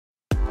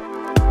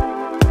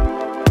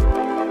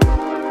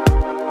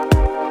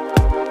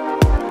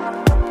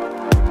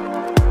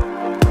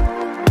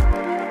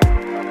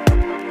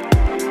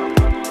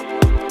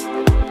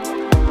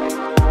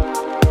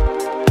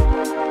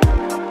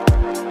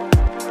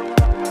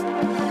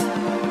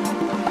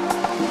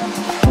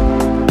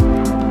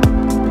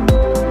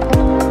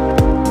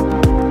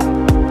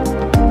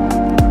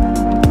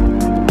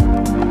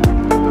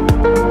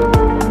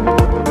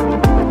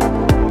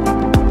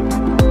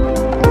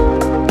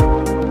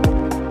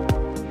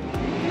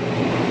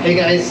Hey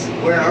guys,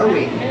 where are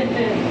we?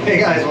 Hey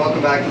guys,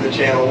 welcome back to the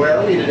channel. Where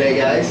are we today,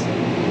 guys?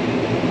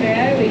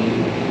 Where are we?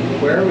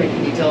 Where are we?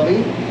 Can you tell me?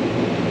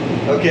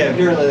 Okay,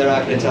 apparently they're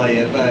not going to tell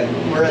you, but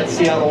we're at the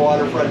Seattle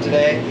waterfront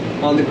today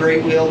on the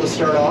Great Wheel to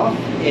start off,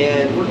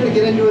 and we're going to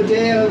get into a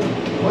day of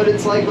what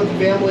it's like with a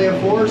family of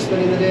four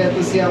spending the day at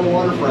the Seattle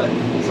waterfront.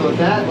 So with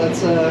that,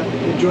 let's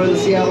enjoy the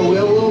Seattle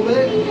Wheel a little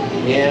bit,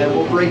 and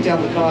we'll break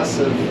down the costs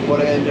of what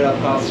it ended up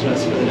costing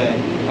us for the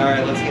day. All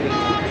right, let's get it.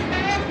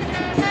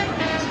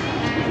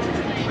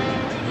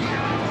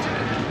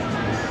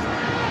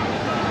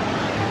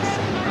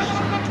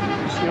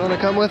 You want to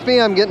come with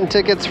me? I'm getting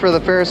tickets for the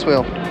Ferris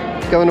wheel.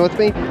 Going with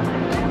me?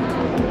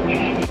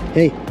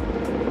 Hey,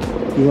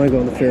 you want to go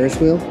on the Ferris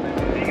wheel?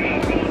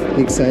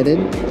 You excited?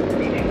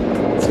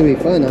 It's going to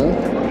be fun, huh?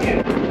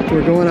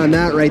 We're going on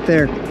that right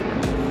there.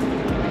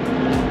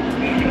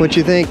 What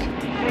you think?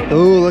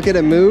 Oh, look at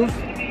it move.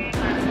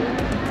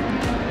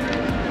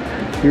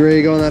 You ready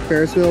to go on that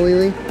Ferris wheel,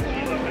 Lily?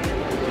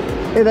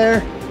 Hey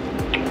there.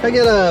 Can I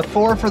get a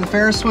 4 for the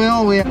Ferris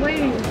wheel? We have...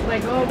 Waiting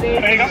like all day.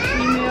 There you go.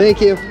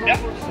 Thank you.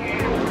 Yep.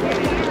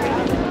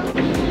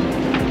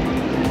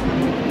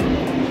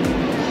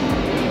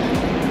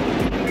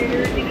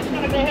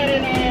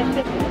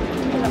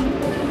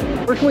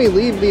 Where can we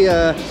leave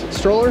the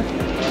stroller?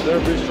 They're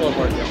a bridge stroller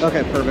park. Yeah.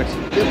 Okay, perfect.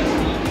 Yep.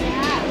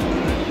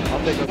 I'll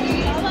take them.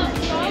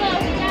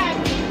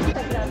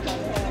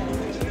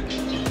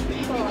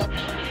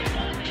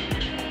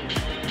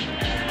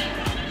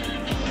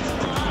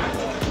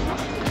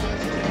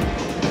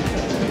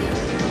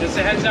 Just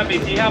a heads up,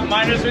 if you have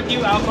minors with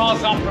you, alcohol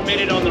is not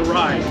permitted on the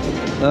ride.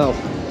 Oh.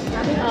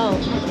 Oh.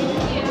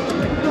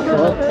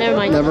 Well, Never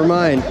mind. Never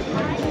mind.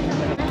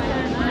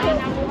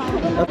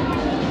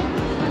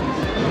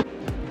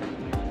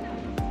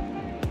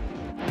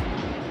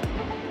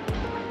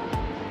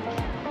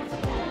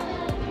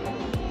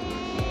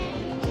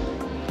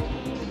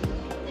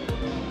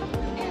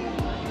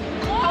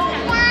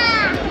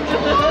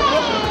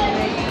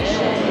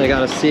 They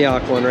got a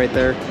Seahawk one right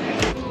there.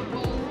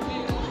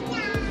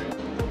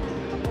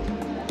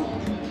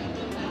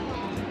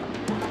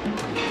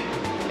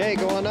 Okay,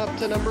 go on up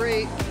to number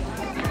 8.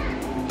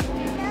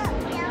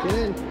 Get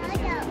in.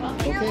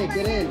 Okay,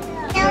 get in.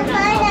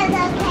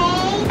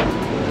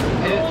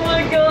 Oh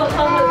my god.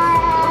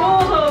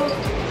 Whoa.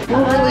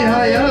 We're really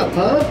high up,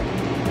 huh?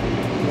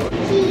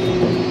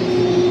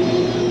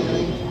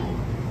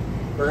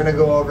 We're gonna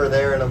go over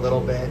there in a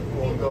little bit.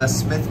 We'll go to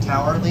Smith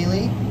Tower,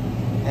 Lily.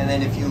 And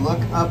then if you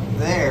look up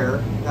there,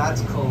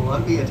 that's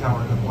Columbia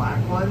Tower, the black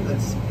one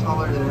that's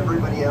taller than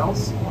everybody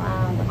else.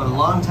 Wow. But a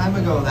long time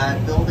ago,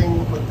 that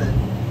building with the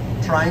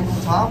triangle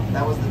top,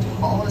 that was the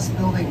tallest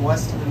building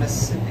west of the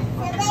Mississippi.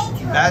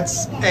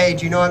 That's, hey,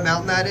 do you know what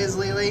mountain that is,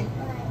 Lily?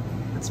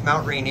 It's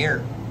Mount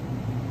Rainier.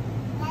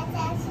 That's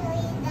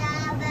actually the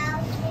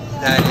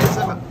mountain. That is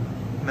a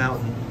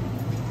mountain.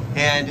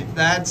 And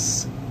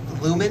that's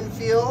Lumen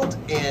Field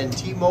and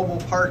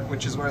T-Mobile Park,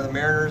 which is where the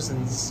Mariners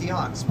and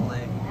Seahawks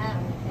play.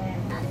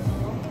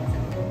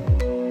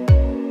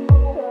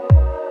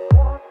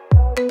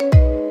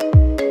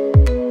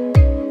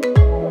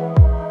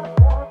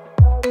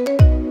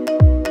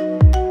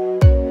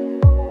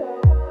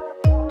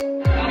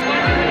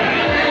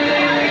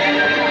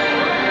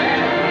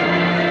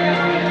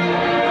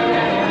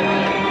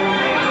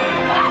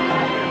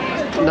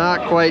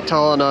 Not quite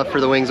tall enough for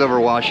the Wings Over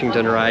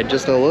Washington ride,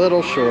 just a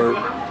little short.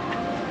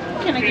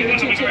 Can I give you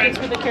 2 tickets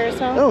for the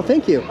carousel? Oh,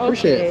 thank you.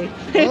 Appreciate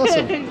it.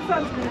 Awesome.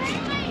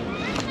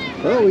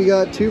 Well, we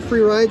got 2 free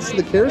rides to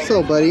the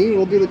carousel, buddy.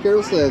 We'll do the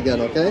carousel again,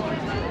 okay?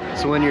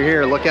 So when you're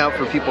here, look out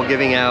for people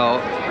giving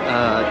out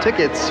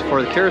tickets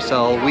for the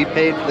carousel. We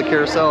paid for the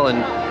carousel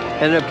and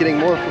ended up getting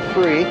more for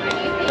free.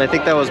 And I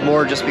think that was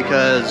more just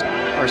because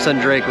our son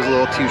Drake was a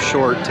little too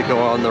short to go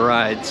on the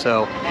ride.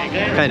 So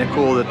kind of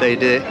cool that they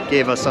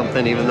gave us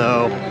something even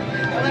though,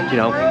 you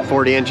know,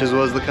 40 inches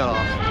was the cutoff.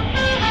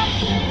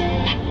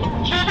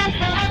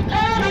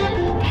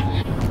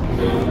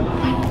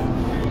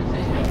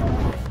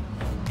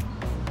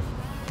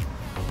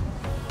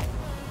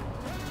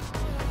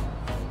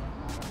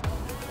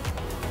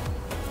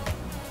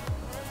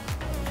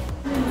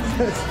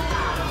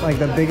 Like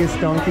the biggest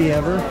donkey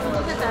ever.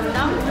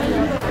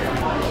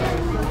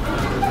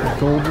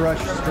 Gold Rush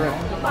strip.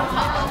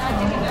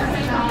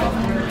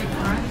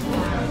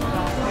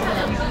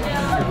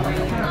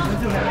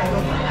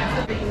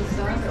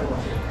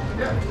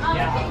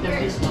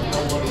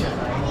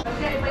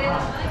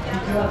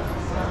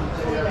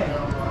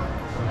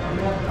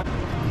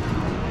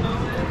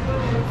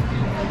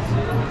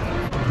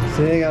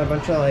 See, they got a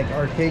bunch of like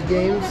arcade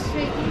games.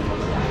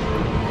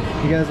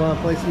 You guys want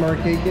to play some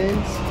arcade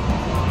games?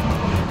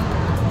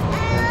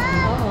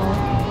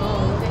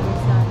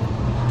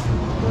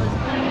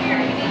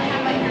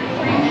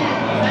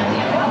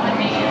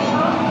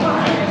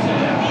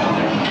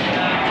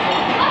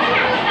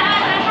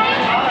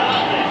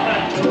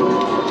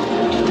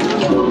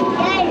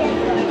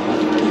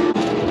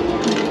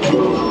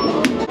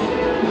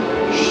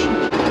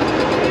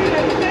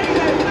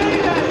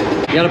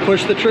 You gotta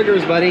push the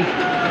triggers, buddy.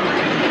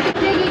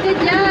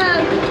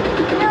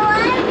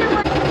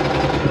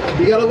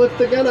 You gotta lift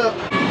the gun up.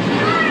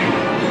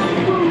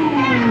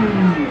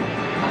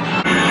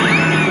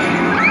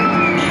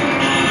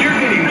 You're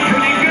getting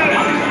pretty good.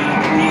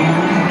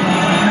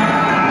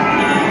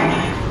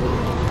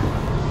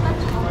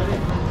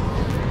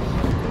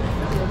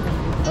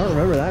 I don't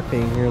remember that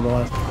being here the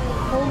last.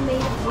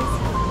 Homemade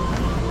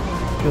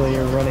whiskey. Julie,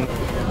 you're running.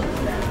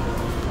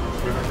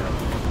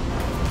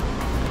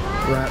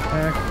 Rat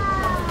pack.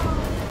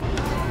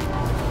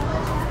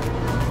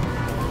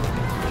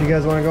 Do you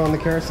guys want to go on the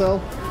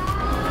carousel?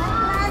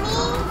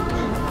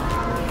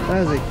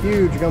 That is a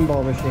huge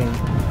gumball machine.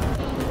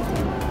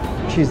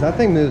 Jeez, that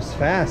thing moves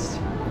fast.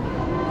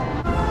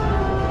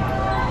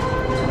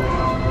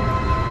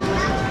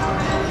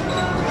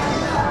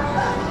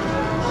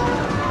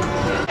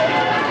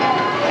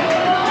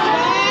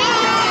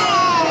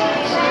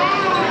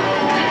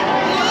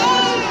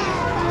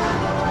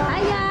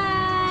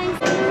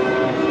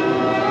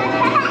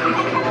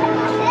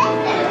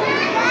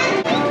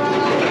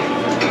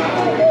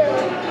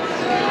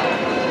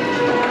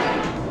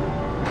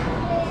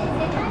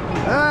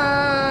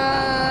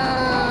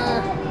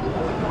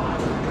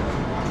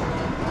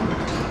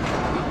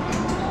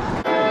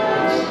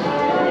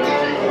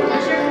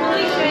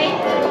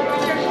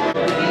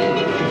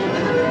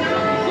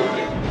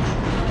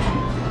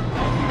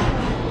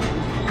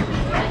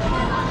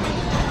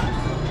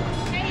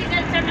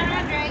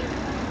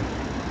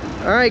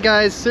 All right,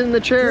 guys, sit in the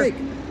chair. Cheese.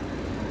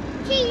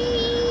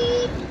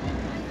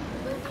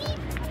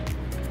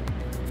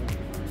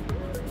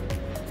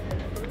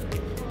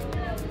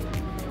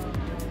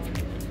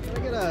 Can I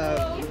get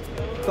a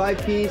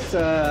 5-piece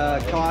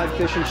cod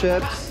fish and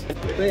chips,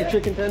 3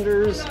 chicken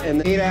tenders,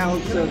 and 8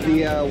 ounce of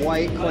the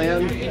white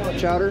clam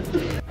chowder?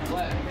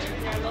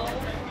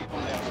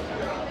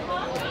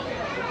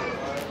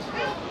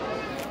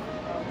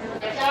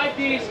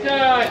 Five-piece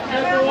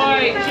pepper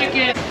white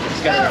chicken.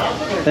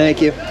 Thank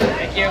you.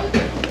 Thank you.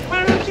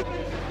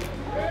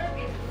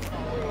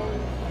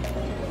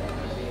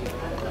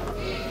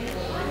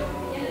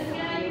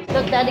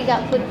 Look, Daddy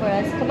got food for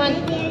us. Come on.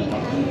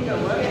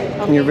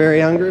 You're very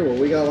hungry? Well,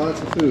 we got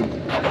lots of food.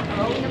 Come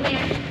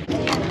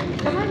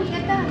on, you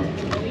get that.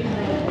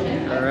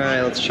 All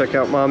right, let's check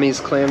out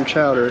Mommy's clam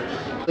chowder.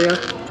 Yeah.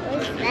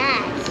 What's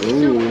that?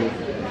 Ooh.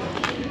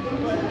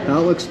 That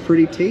looks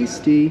pretty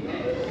tasty.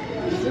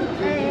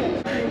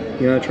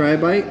 You wanna try a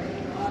bite?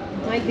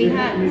 Might be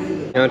hot.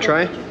 You wanna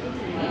try?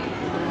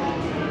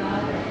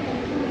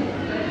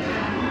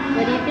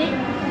 What do you think?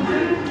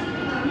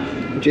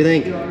 What do you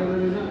think?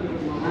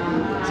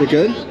 Is it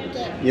good?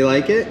 You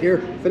like it?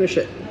 Here, finish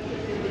it.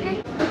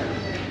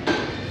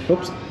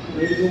 Oops.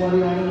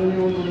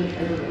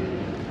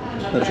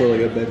 That's really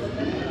good, babe.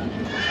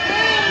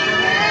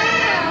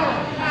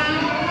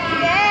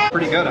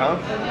 Pretty good, huh?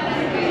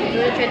 You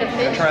want to try the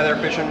fish? Try their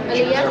fish and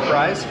Aliyah? their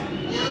fries.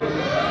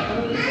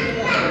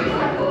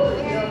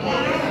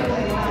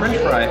 French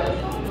fry.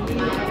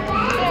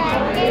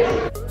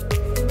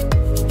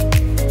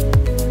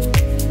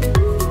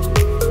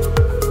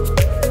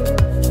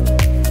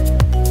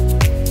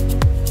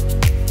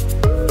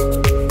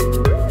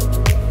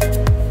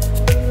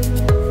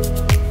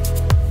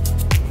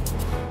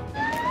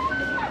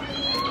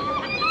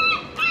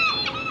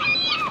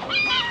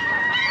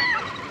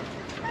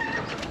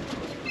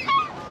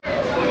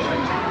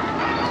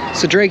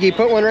 So Drakey,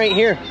 put one right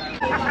here.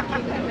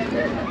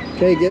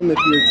 Okay, get him if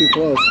you're too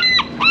close.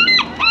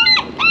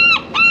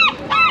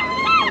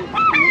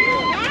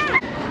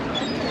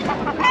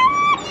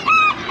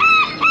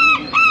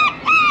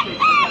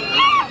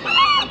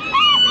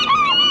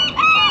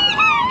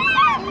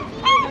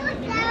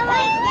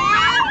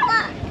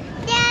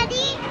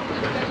 Daddy?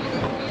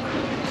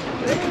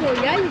 Oh,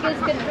 yeah, you guys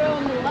can throw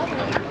on the water.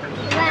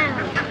 Wow.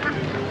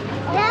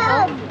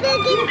 No,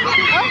 biggie. Oh,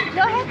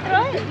 go ahead, throw it.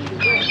 Throw it.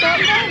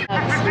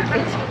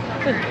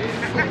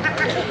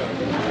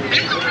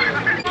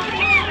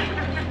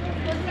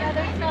 What's the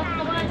other stuff?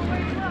 Come on.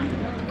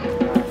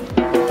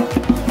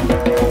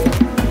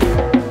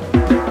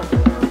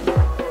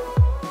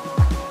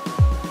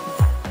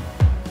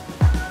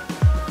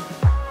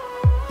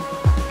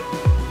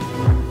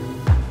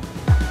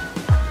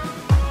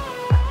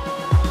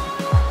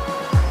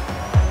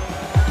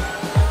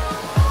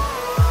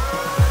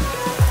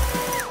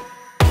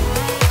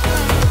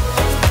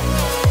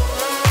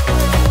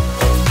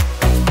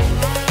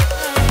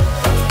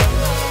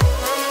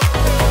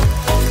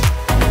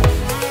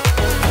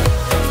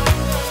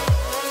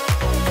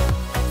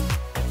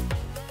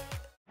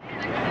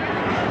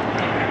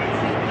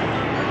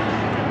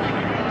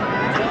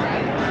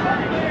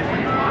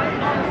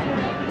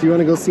 Do you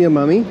want to go see a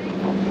mummy?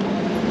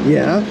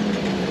 Yeah?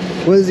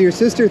 What does your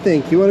sister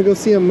think? You want to go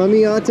see a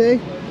mummy, Ate?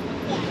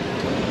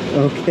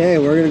 Okay,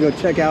 we're going to go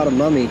check out a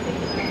mummy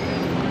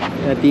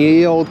at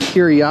the Olde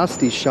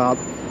Curiosity shop.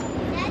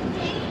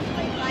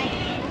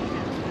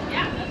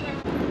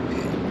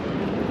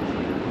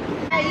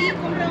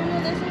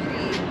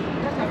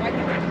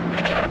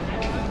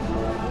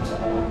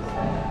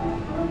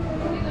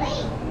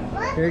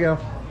 Here you go.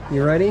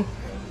 You ready?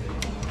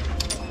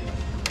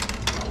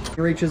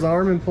 Reach his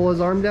arm and pull his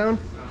arm down.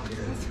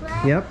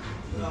 Yep.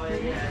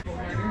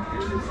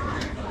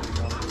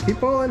 Keep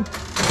pulling.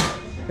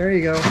 There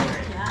you go.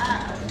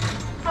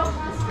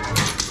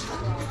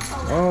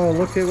 Oh,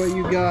 look at what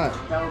you got.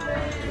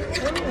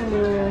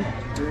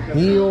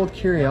 The Olde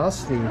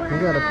Curiosity. You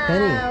got a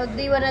penny.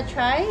 Do you want to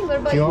try? What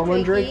about Do you want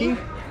one, Drakey?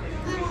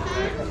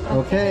 Drakey?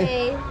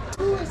 Okay.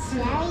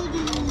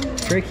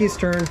 Drakey's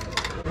turn.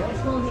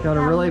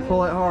 Gotta really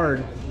pull it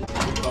hard.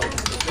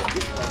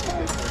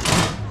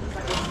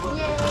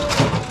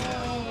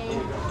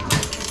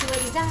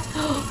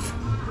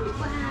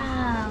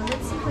 Wow,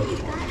 let's see what you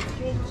got,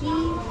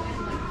 Drakey.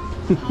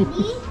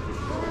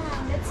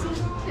 Let's see.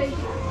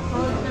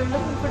 Oh, they're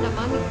looking for the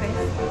mummy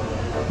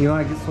first. You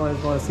want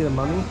to see the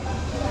mummy?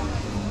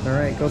 All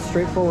right, go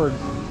straight forward.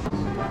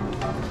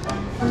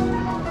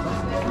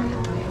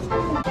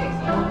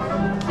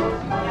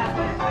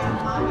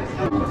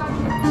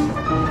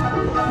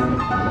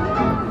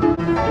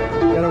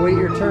 Gotta wait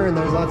your turn.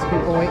 There's lots of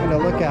people waiting to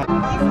look at. Look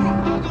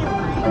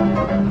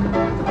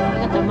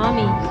at the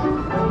mummy.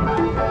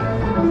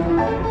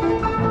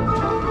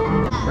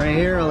 Right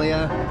here,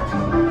 Aaliyah.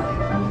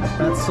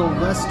 That's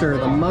Sylvester,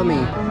 the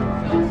mummy.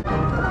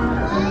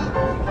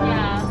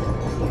 Yeah.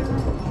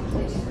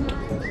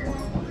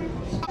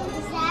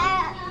 Is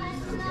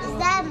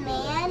that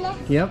man?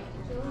 Yep.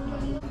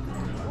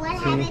 What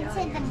happened to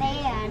the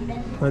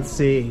man? Let's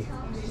see.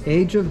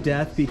 Age of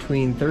death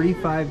between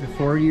 35 to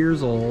 40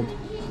 years old.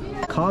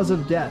 Cause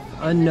of death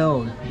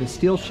unknown. The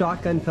steel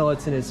shotgun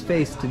pellets in his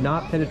face did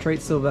not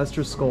penetrate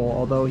Sylvester's skull,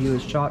 although he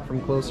was shot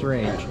from close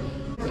range.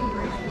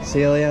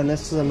 Celia, and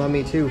this is a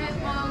mummy too.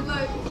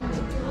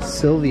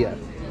 Sylvia.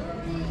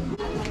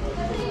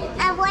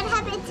 And what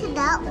happened to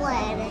that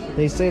one?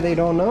 They say they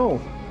don't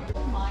know.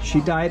 She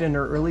died in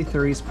her early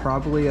 30s,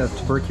 probably of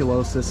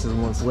tuberculosis,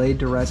 and was laid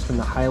to rest in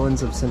the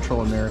highlands of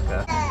Central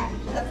America.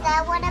 Is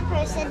that one a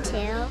person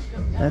too?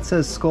 That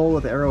says skull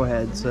with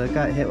arrowhead, so it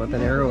got hit with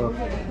an arrow.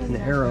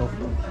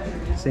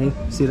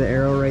 See the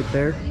arrow right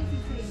there?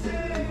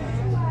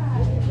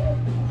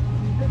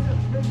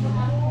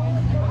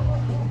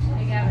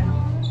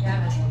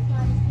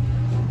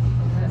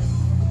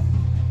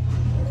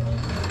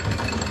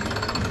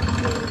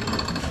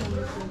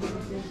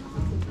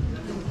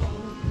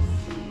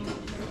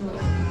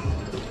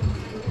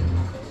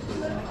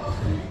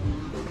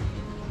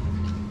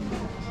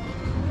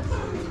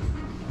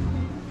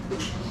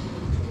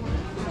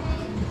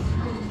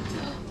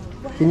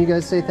 Can you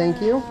guys say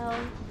thank you?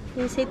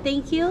 Can you say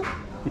thank you?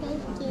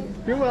 Thank you.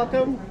 You're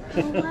welcome.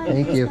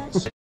 Thank you.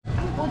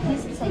 Oh,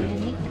 this is a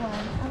unique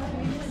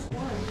one.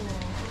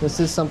 This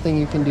is something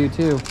you can do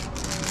too.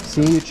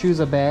 See, you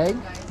choose a bag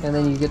and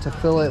then you get to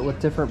fill it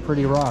with different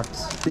pretty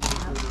rocks.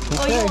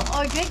 Okay.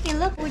 Oh, Drakey,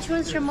 look, which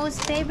one's your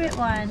most favorite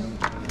one?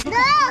 Look,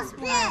 this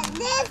one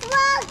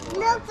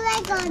looks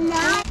like a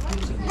nut.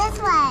 This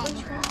one.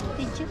 Which one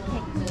did you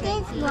pick?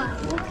 This one.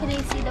 Oh, can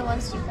I see the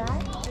ones you got?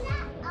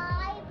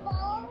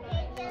 Eyeball,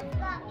 it just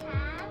got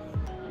passed.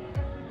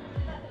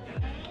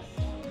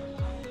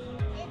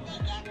 Did they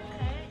get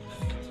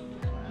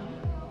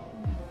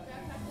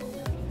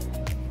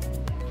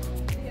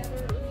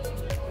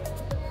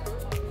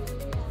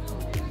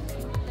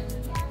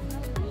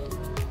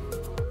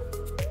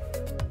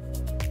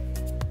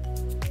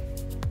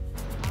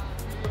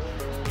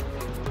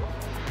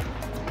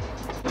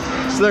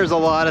So there's a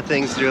lot of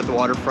things to do at the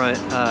waterfront.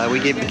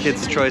 We gave the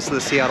kids a choice of the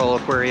Seattle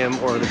Aquarium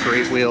or the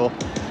Great Wheel.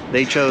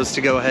 They chose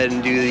to go ahead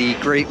and do the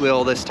Great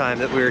Wheel this time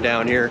that we were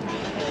down here.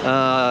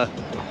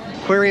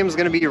 Aquarium is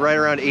going to be right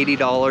around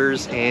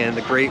 $80, and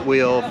the Great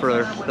Wheel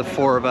for the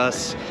four of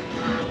us,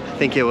 I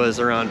think it was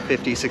around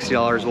 $50,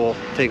 $60. We'll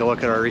take a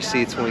look at our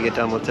receipts when we get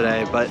done with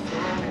today, but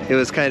it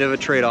was kind of a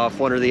trade-off,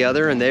 one or the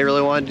other, and they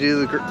really wanted to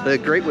do the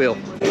Great Wheel.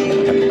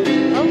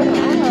 Oh,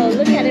 wow,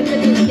 look at him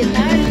with his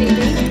guitar,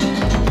 baby.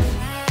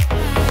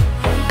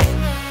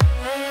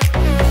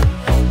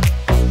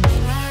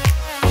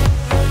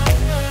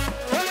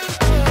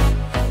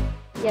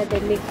 Yeah,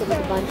 they mix it with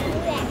a bunch of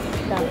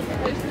stuff.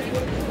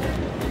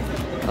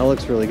 That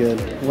looks really good.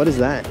 What is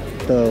that?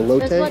 The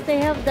lotte? That's what they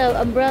have, the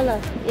umbrella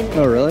in.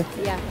 Oh, really?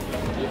 Yeah.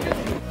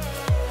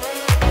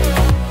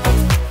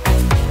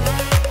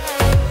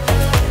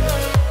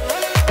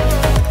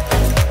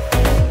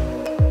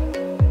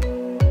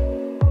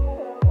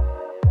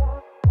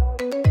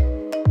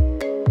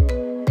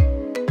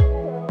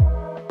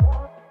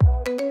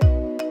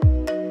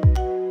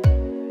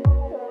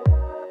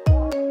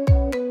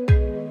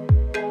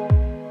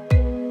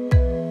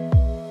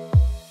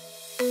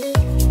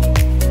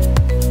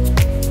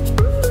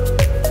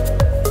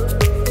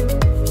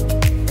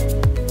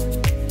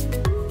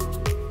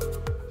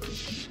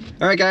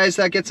 All right, guys,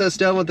 that gets us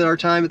done with our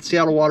time at the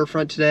Seattle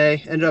waterfront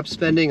today. Ended up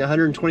spending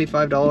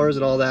 $125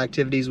 at all the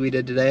activities we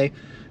did today.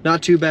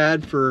 Not too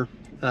bad for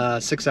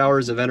 6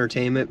 hours of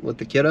entertainment with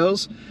the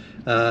kiddos.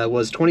 It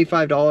was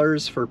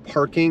 $25 for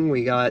parking.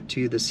 We got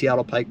to the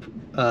Seattle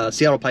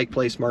Pike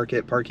Place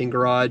Market parking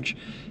garage,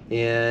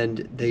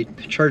 and they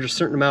charge a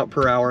certain amount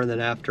per hour, and then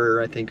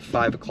after I think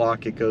 5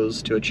 o'clock it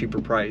goes to a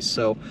cheaper price.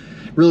 So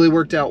really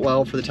worked out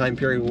well for the time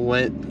period we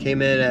went.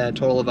 Came in at a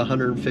total of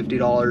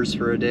 $150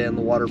 for a day on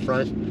the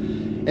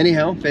waterfront.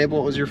 Anyhow, Fable,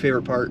 what was your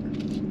favorite part?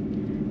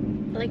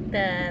 I like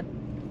the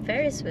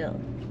Ferris wheel,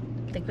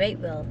 the Great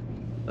Wheel.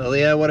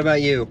 Aaliyah, what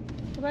about you?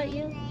 What about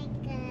you?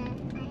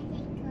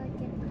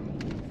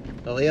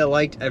 Aaliyah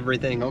liked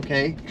everything.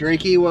 Okay,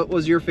 Drakey, what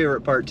was your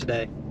favorite part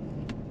today?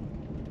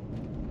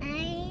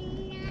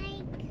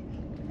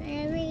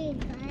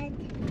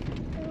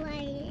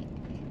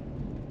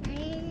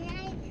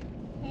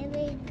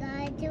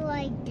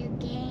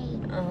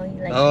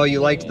 Oh, You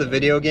liked the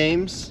video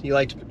games? You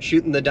liked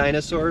shooting the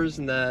dinosaurs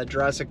in the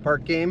Jurassic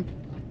Park game?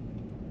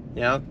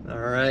 Yeah?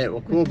 Alright,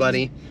 well cool,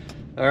 buddy.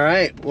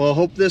 Alright, well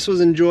hope this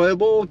was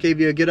enjoyable. Gave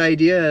you a good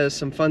idea of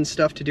some fun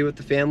stuff to do with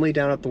the family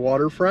down at the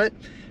waterfront.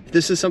 If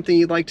this is something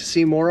you'd like to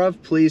see more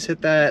of, please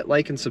hit that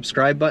like and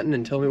subscribe button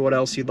and tell me what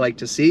else you'd like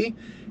to see.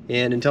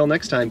 And until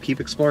next time, keep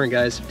exploring,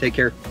 guys. Take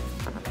care.